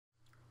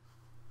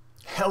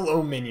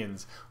Hello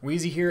minions,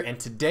 Wheezy here, and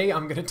today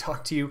I'm going to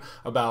talk to you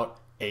about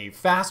a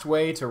fast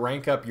way to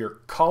rank up your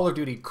Call of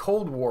Duty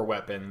Cold War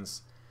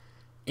weapons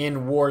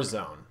in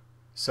Warzone.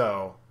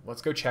 So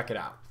let's go check it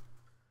out.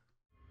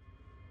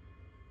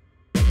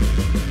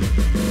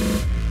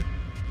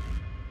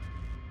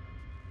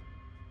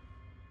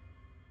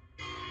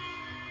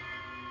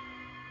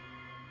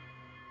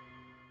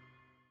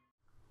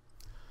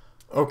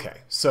 Okay,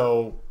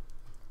 so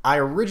I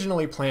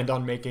originally planned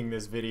on making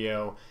this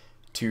video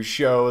to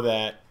show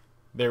that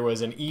there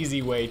was an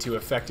easy way to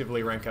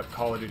effectively rank up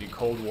Call of Duty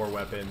Cold War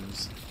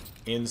weapons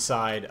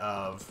inside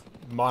of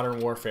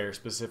Modern Warfare,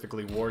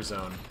 specifically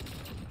Warzone,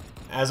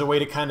 as a way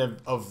to kind of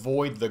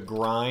avoid the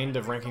grind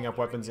of ranking up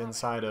weapons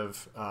inside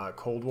of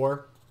Cold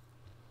War.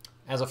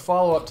 As a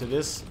follow-up to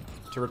this,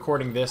 to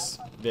recording this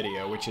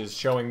video, which is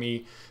showing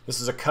me, this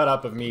is a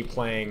cut-up of me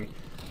playing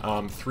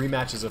 3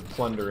 matches of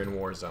Plunder in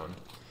Warzone.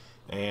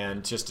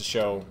 And just to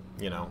show,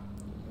 you know,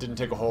 didn't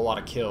take a whole lot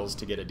of kills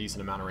to get a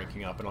decent amount of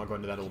ranking up, and I'll go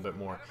into that a little bit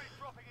more.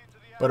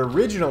 But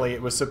originally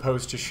it was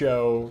supposed to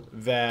show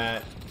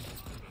that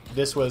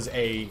this was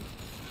in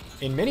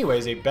many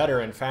ways, a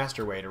better and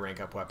faster way to rank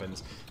up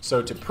weapons.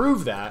 So to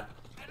prove that,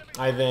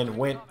 I then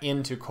went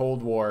into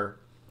Cold War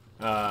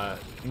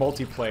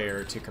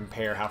multiplayer to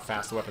compare how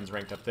fast the weapons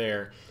ranked up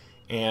there,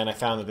 and I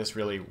found that this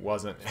really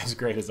wasn't as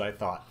great as I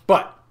thought.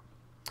 But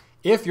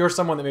if you're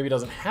someone that maybe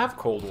doesn't have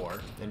Cold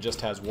War and just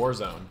has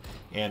Warzone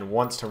and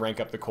wants to rank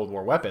up the Cold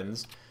War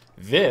weapons,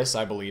 this,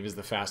 I believe, is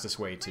the fastest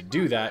way to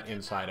do that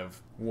inside of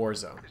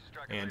Warzone.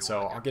 And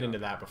so I'll get into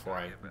that before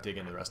I dig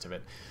into the rest of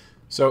it.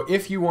 So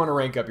if you want to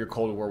rank up your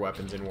Cold War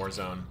weapons in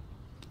Warzone,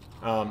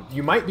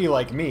 you might be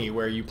like me,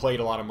 where you played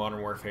a lot of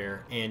Modern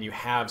Warfare and you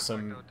have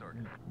some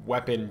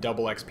weapon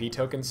double XP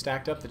tokens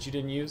stacked up that you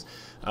didn't use.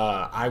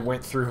 I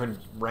went through and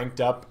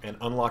ranked up and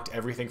unlocked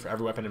everything for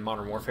every weapon in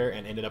Modern Warfare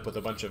and ended up with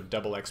a bunch of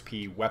double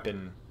XP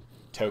weapon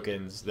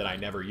tokens that I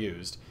never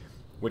used,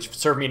 which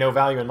served me no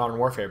value in Modern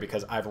Warfare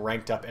because I've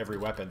ranked up every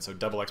weapon, so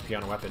double XP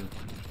on a weapon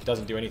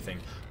doesn't do anything.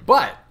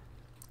 But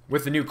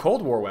with the new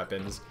Cold War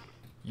weapons,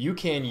 you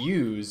can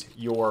use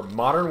your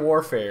Modern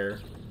Warfare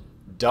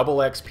double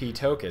XP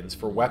tokens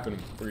for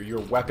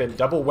your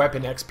double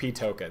weapon XP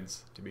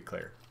tokens, to be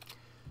clear,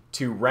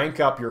 to rank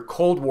up your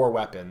Cold War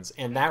weapons,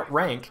 and that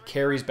rank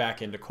carries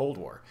back into Cold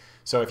War.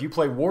 So if you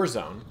play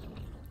Warzone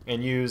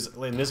and use,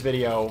 in this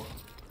video,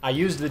 I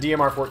used the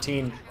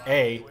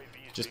DMR-14A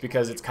just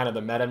because it's kind of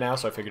the meta now,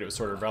 so I figured it was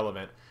sort of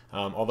relevant,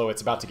 although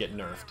it's about to get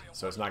nerfed,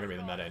 so it's not going to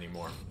be the meta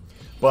anymore.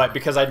 But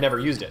because I'd never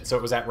used it, so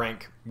it was at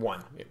rank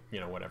 1, you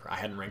know, whatever. I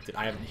hadn't ranked it,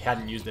 I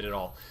hadn't used it at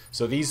all.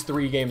 So these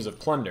 3 games of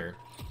Plunder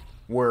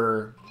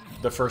were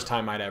the first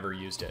time I'd ever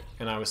used it,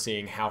 and I was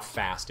seeing how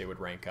fast it would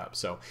rank up.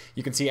 So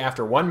you can see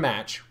after 1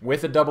 match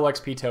with a double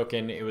XP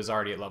token, it was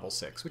already at level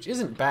 6, which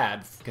isn't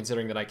bad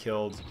considering that I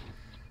killed,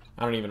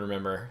 I don't even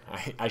remember,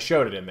 I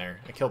showed it in there.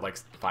 I killed like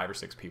 5 or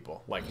 6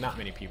 people, like not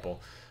many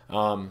people,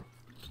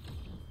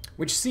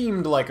 which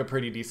seemed like a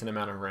pretty decent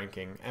amount of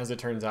ranking. As it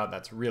turns out,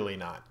 that's really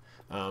not,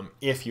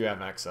 if you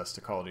have access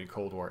to Call of Duty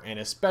Cold War, and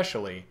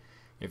especially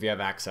if you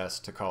have access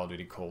to Call of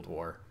Duty Cold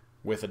War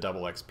with a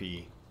double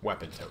XP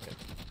weapon token.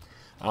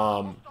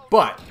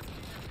 But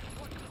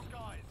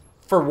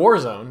for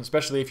Warzone,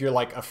 especially if you're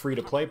like a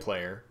free-to-play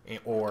player,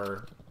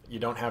 or you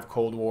don't have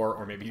Cold War,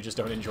 or maybe you just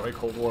don't enjoy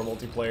Cold War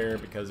multiplayer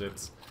because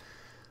it's...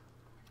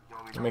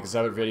 I'll make this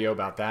other video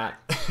about that.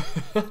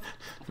 I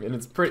mean,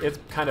 it's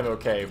kind of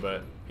okay,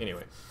 but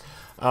anyway.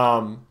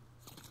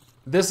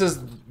 This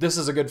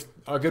is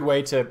a good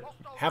way to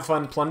have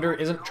fun. Plunder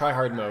isn't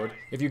try-hard mode.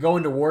 If you go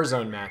into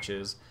Warzone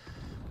matches,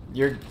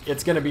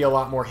 it's going to be a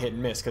lot more hit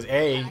and miss, because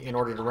in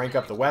order to rank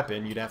up the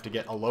weapon, you'd have to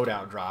get a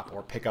loadout drop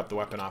or pick up the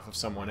weapon off of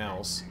someone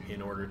else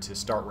in order to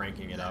start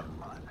ranking it up.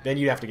 Then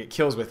you'd have to get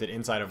kills with it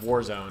inside of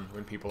Warzone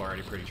when people are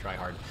already pretty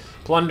try-hard.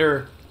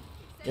 Plunder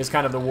is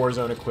kind of the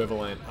Warzone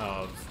equivalent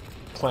of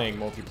playing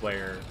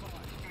multiplayer,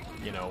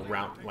 you know,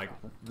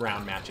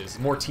 round matches,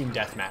 more team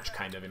deathmatch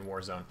kind of in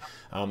Warzone.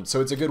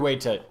 So it's a good way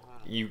to,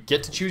 you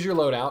get to choose your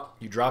loadout,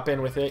 you drop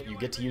in with it, you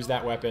get to use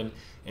that weapon,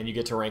 and you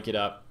get to rank it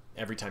up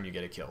every time you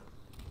get a kill.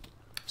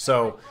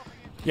 So,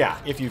 yeah,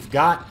 if you've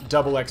got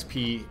double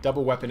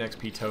weapon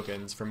XP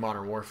tokens from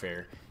Modern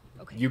Warfare,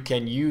 you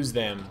can use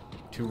them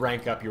to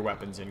rank up your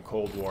weapons in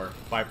Cold War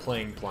by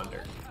playing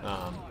Plunder.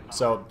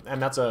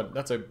 And that's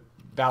a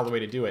valid way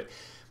to do it.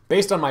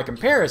 Based on my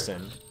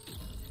comparison,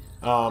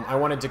 I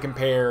wanted to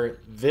compare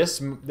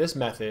this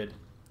method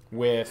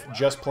with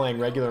just playing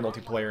regular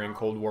multiplayer in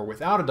Cold War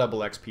without a double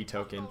XP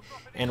token,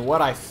 and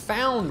what I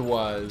found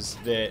was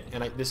that,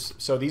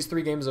 so these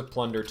 3 games of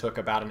Plunder took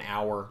about an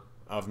hour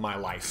of my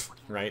life,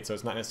 right? So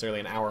it's not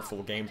necessarily an hour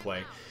full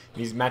gameplay.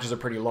 These matches are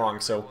pretty long,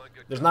 so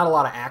there's not a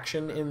lot of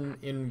action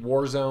in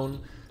Warzone,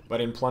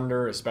 but in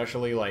Plunder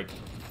especially, like,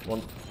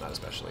 well, not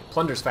especially.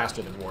 Plunder's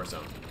faster than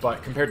Warzone,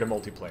 but compared to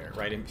multiplayer,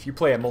 right? And if you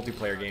play a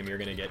multiplayer game, you're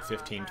going to get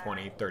 15,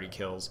 20, 30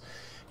 kills.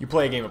 You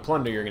play a game of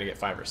Plunder, you're going to get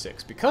 5 or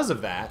 6. Because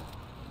of that,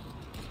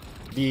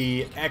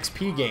 the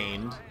XP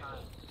gained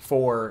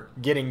for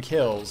getting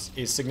kills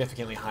is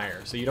significantly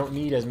higher. So you don't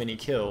need as many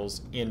kills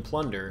in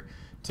Plunder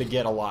to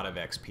get a lot of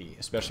XP,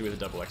 especially with a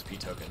double XP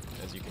token,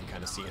 as you can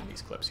kind of see in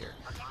these clips here.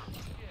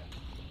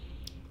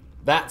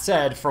 That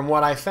said, from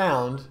what I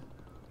found,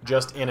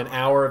 just in an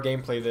hour of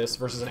gameplay this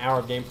versus an hour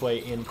of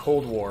gameplay in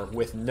Cold War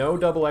with no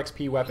double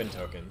XP weapon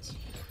tokens,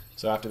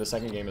 so after the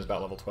second game is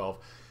about level 12,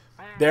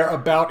 they're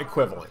about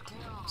equivalent.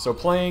 So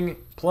playing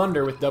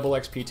Plunder with double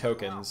XP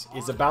tokens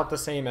is about the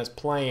same as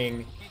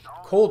playing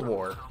Cold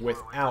War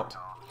without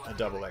a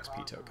double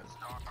XP token.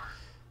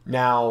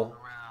 Now,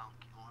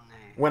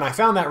 when I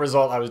found that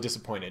result, I was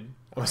disappointed.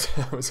 I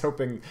was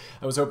hoping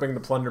the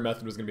Plunder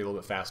method was going to be a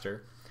little bit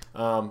faster,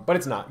 but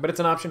it's not. But it's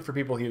an option for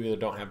people who either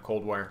don't have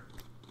Cold War,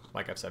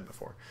 like I've said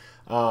before.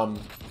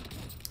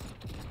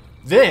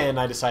 Then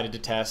I decided to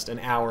test an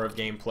hour of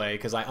gameplay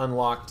because I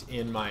unlocked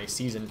in my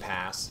season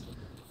pass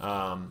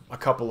a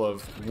couple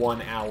of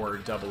 1 hour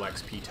double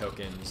XP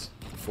tokens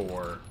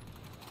for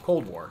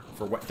Cold War,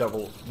 for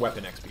double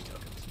weapon XP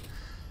tokens.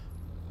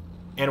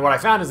 And what I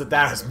found is that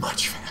that is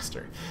much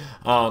faster.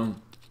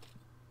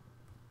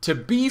 To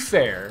be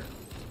fair,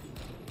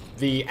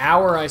 the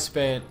hour I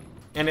spent,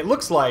 and it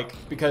looks like,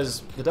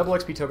 because the double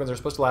XP tokens are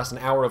supposed to last an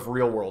hour of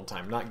real world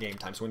time, not game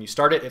time. So when you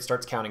start it, it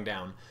starts counting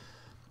down.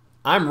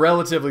 I'm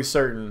relatively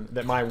certain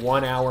that my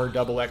 1 hour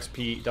double weapon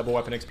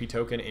XP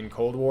token in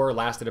Cold War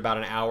lasted about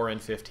an hour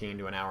and 15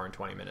 to an hour and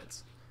 20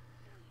 minutes.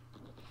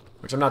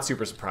 Which I'm not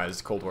super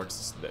surprised. Cold War,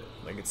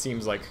 like, it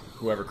seems like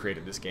whoever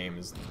created this game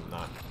is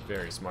not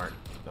very smart,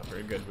 not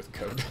very good with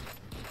code.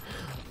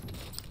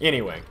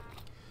 Anyway,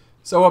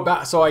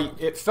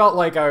 it felt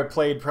like I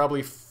played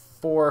probably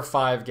 4 or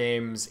 5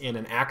 games in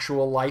an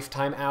actual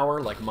lifetime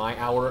hour, like my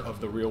hour of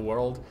the real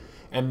world.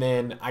 And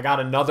then I got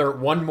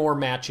one more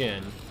match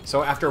in.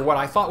 So after what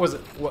I thought was,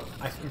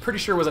 I'm pretty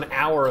sure was an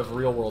hour of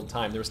real world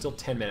time, there was still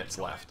 10 minutes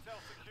left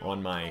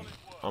on my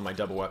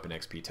double weapon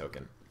XP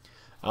token.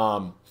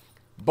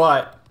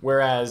 But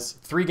whereas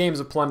 3 games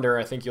of Plunder,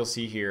 I think you'll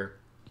see here,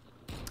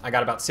 I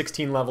got about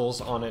 16 levels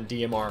on a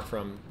DMR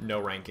from no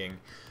ranking.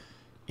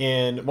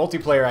 In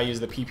multiplayer, I use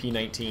the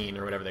PP19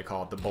 or whatever they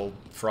call it, the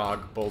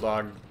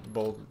bulldog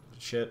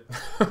shit.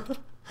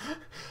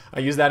 I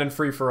use that in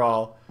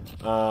free-for-all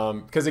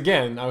because,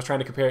 again, I was trying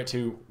to compare it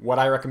to what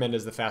I recommend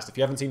as the fastest. If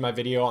you haven't seen my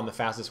video on the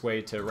fastest way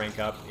to rank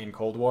up in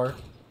Cold War,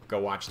 go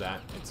watch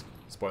that.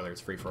 Spoiler, it's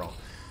free-for-all.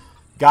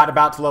 Got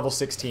about to level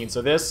 16,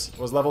 so this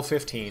was level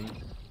 15.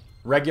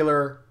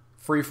 Regular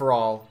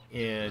free-for-all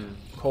in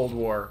Cold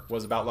War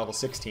was about level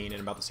 16 in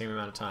about the same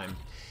amount of time.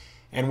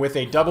 And with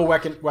a double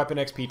weapon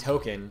XP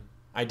token,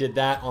 I did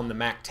that on the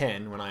Mac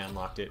 10 when I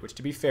unlocked it, which,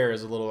 to be fair,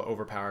 is a little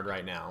overpowered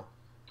right now.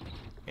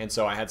 And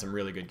so I had some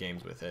really good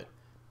games with it.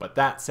 But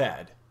that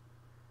said,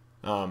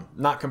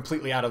 not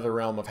completely out of the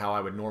realm of how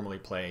I would normally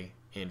play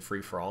in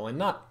free-for-all, and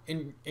not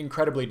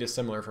incredibly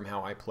dissimilar from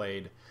how I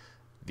played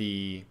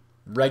the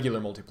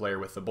regular multiplayer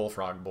with the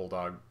Bullfrog,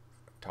 Bulldog,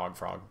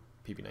 Togfrog,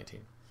 PP19.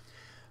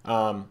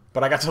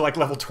 But I got to like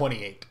level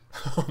 28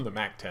 on the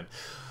Mac 10.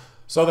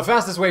 So the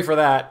fastest way for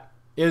that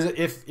is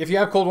if you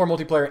have Cold War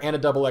multiplayer and a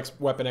double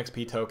weapon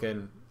XP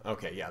token,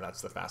 okay, yeah,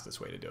 that's the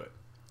fastest way to do it.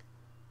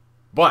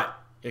 But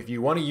if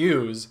you want to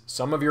use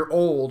some of your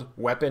old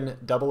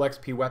double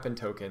XP weapon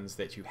tokens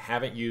that you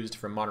haven't used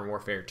from Modern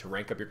Warfare to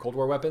rank up your Cold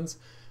War weapons,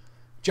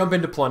 jump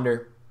into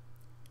Plunder.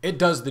 It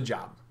does the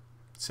job.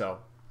 So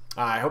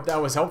I hope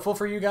that was helpful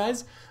for you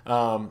guys.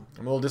 I'm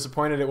a little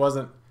disappointed it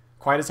wasn't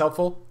quite as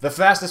helpful. The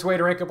fastest way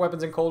to rank up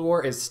weapons in Cold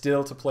War is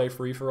still to play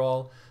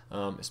free-for-all,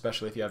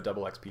 especially if you have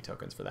double XP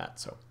tokens for that.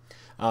 So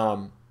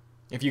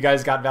if you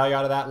guys got value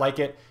out of that, like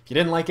it. If you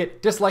didn't like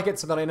it, dislike it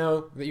so that I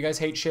know that you guys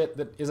hate shit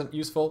that isn't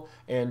useful.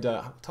 And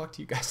I'll talk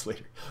to you guys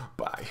later.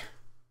 Bye.